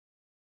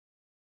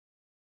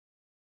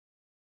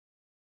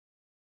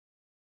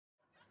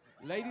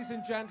Ladies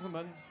and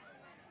gentlemen,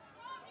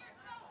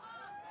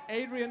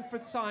 Adrian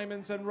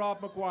Fitzsimons and Rob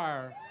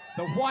McGuire,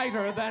 the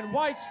whiter than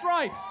white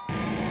stripes.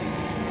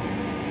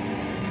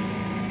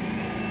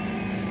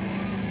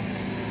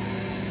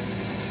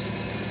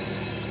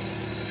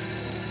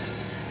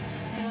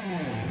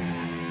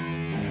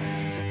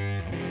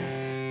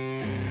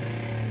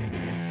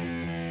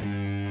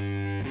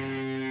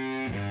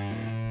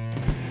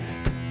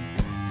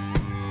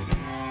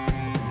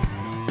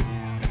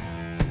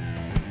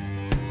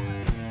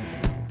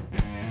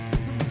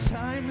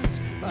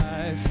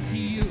 I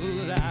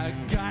feel I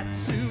got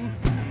to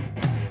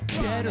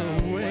get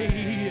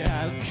away.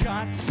 I've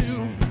got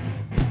to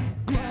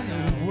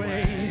run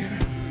away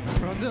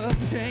from the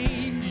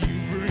pain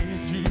you bring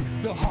to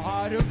the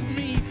heart of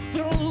me.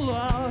 The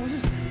love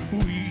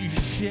we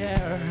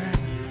share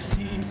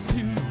seems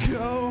to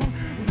go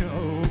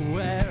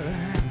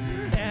nowhere,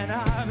 and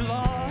I've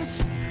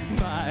lost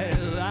my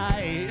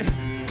light,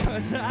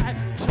 'cause I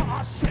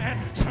toss and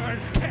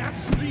turn, can't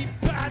sleep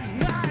at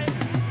night.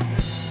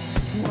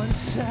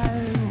 Once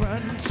I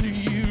run to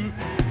you,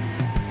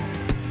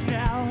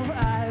 now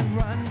I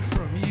run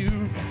from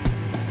you.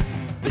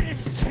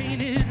 This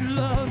tainted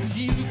love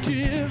you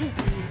give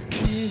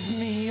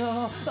me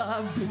all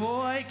a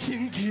boy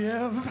can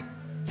give.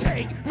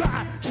 Take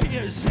my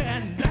tears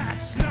and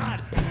that's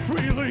not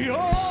really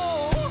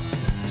all.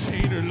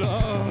 Tainted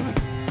love,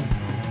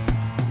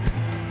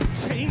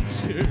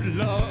 tainted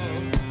love.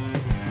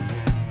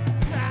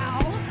 Now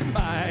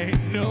I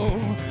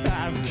know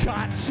I've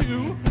got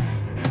to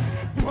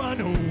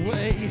run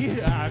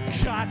away.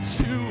 I've got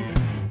to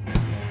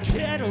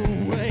get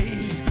away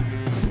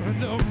from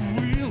the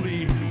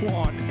really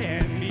want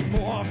any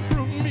more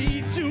from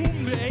me to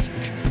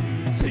make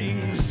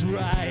things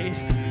right.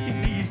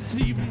 It needs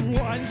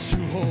someone to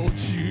hold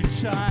you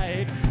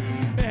tight,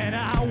 and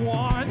I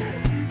want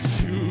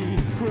to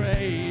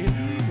pray,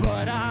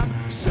 but I'm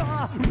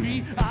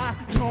sorry I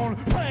don't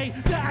play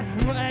that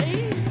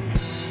way.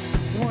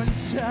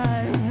 Once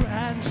I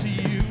ran to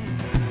you,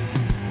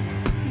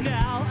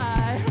 now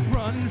I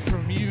run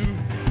from you.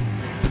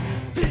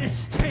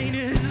 This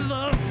tainted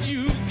love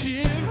you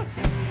give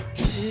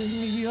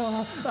me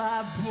all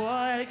a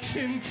boy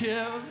can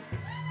give.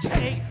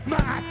 Take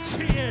my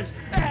tears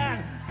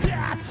and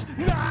that's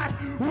not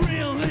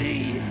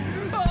really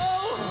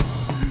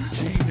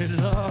tainted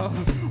love.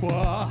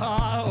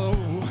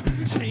 Whoa,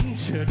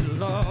 tainted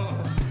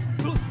love.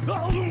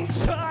 Don't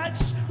touch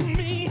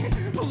me,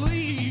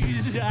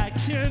 please. I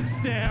can't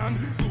stand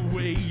the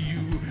way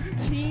you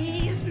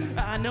tease.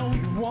 I know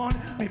you want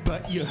me,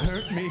 but you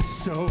hurt me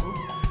so.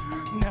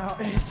 Now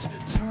it's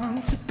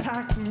time to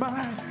pack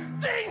my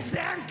things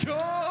and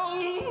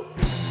go.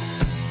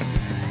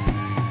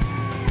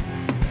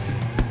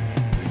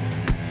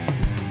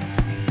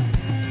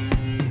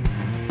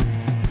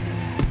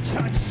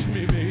 Touch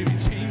me, baby,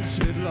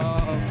 tainted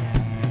love.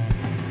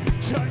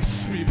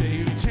 Touch me,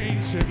 baby,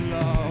 tainted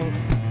love.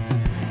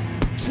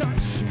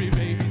 Touch me,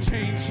 baby,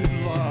 tainted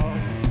love.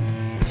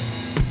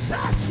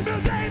 Touch me,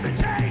 baby,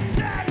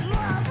 tainted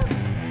love.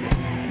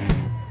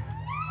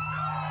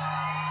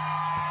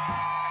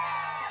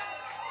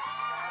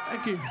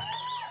 Thank you.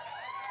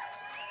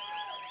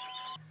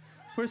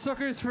 We're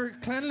suckers for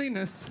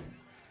cleanliness.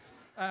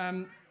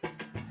 I'm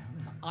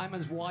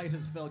as white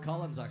as Phil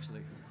Collins,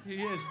 actually.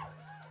 He is.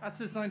 That's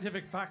a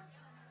scientific fact.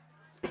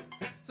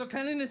 So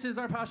cleanliness is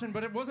our passion,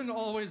 but it wasn't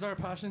always our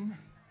passion.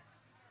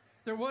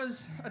 There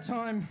was a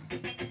time,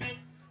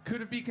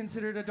 could it be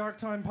considered a dark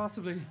time,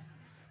 possibly,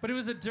 but it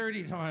was a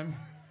dirty time.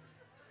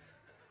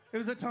 It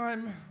was a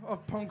time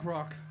of punk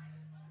rock.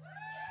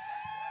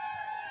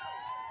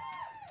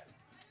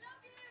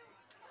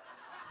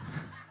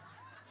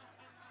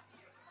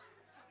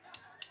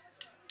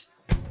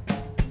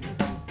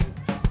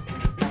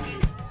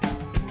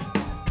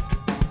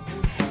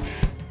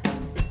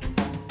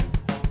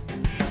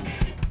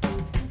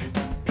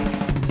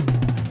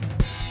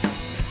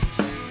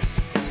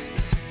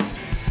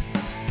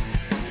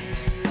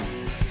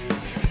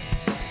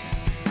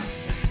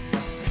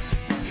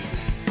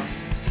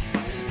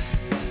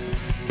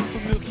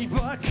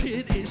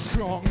 Bucket is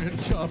strong and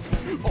tough,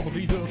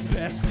 only the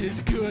best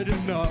is good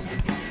enough.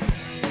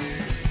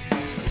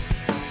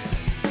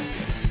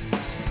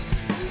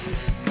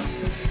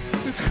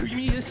 The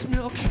creamiest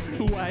milk,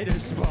 the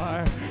whitest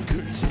bar,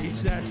 good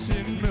taste that's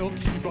in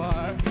Milky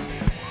Bar.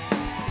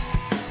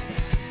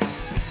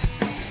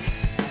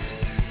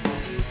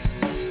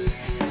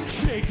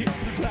 Shake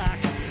it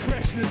back,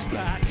 freshness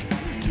back,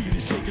 do the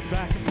shake it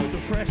back and put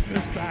the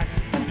freshness back,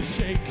 do the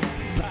shake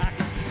back,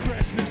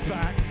 freshness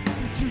back.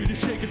 Do the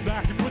shake it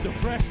back and put the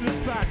freshness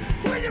back.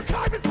 When your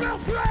carpet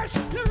smells fresh,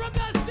 Your room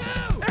does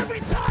too! every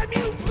time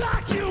you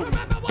vacuum.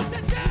 Remember what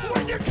to do!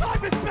 When your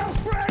carpet smells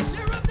fresh,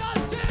 Your room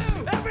does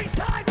too! every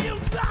time you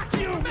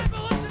vacuum. Remember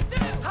what to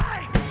do!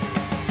 Hey!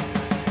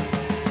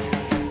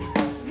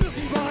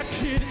 Milky Bar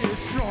Kid is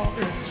strong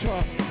and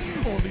tough.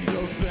 Only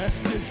the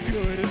best is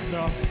good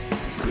enough.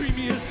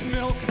 Creamiest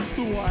milk,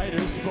 the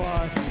whitest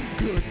bar.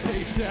 Good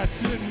taste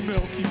that's in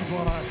Milky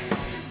Bar.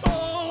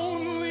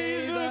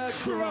 Only the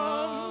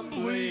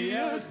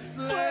crumbliest,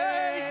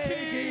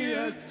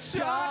 flakiest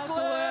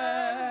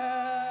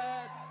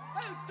chocolate.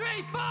 2,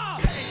 3, 4.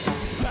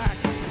 Shake back,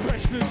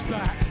 freshness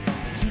back.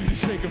 Do the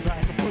shake it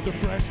back and put the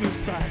freshness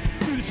back.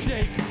 Do the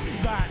shake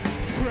back,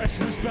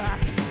 freshness back.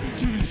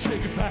 Do the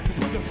shake it back and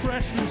put the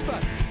freshness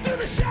back. Do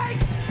the shake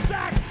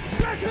back,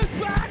 freshness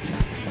back.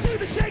 Do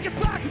the shake it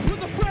back and put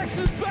the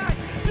freshness back.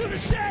 Do the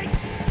shake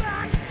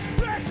back,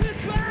 freshness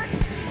back.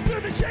 Do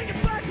the shake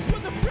it back and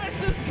put the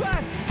freshness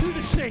back. Do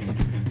the shake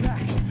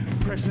back,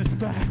 freshness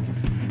back.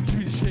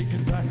 Do the shake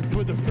it back and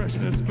put the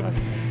freshness back.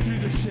 Do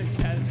the shake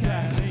back,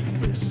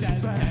 freshness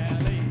back.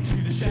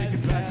 Do the shake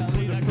it back and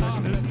put the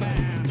freshness back.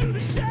 Do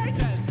the shake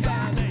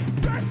back,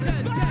 freshness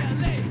back.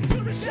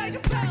 Do the shake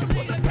it back and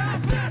put the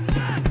freshness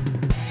back.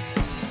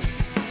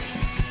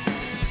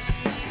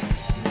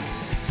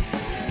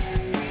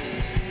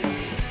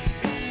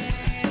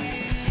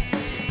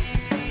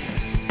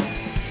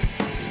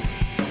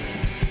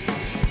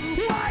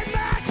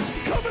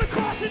 Coming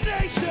across the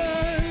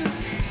nation.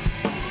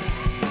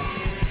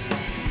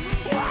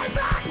 Why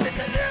Max is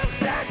the new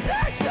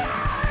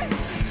sensation?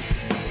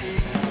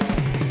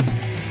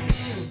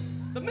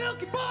 The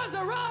Milky Boys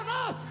are on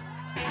us.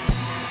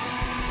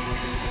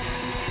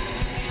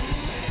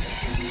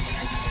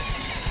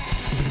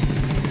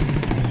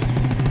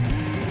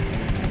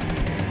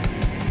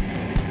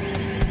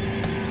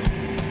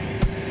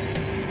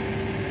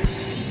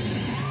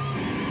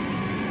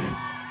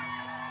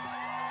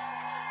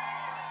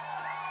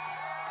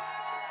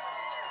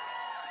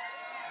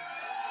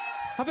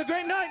 Have a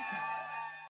great night.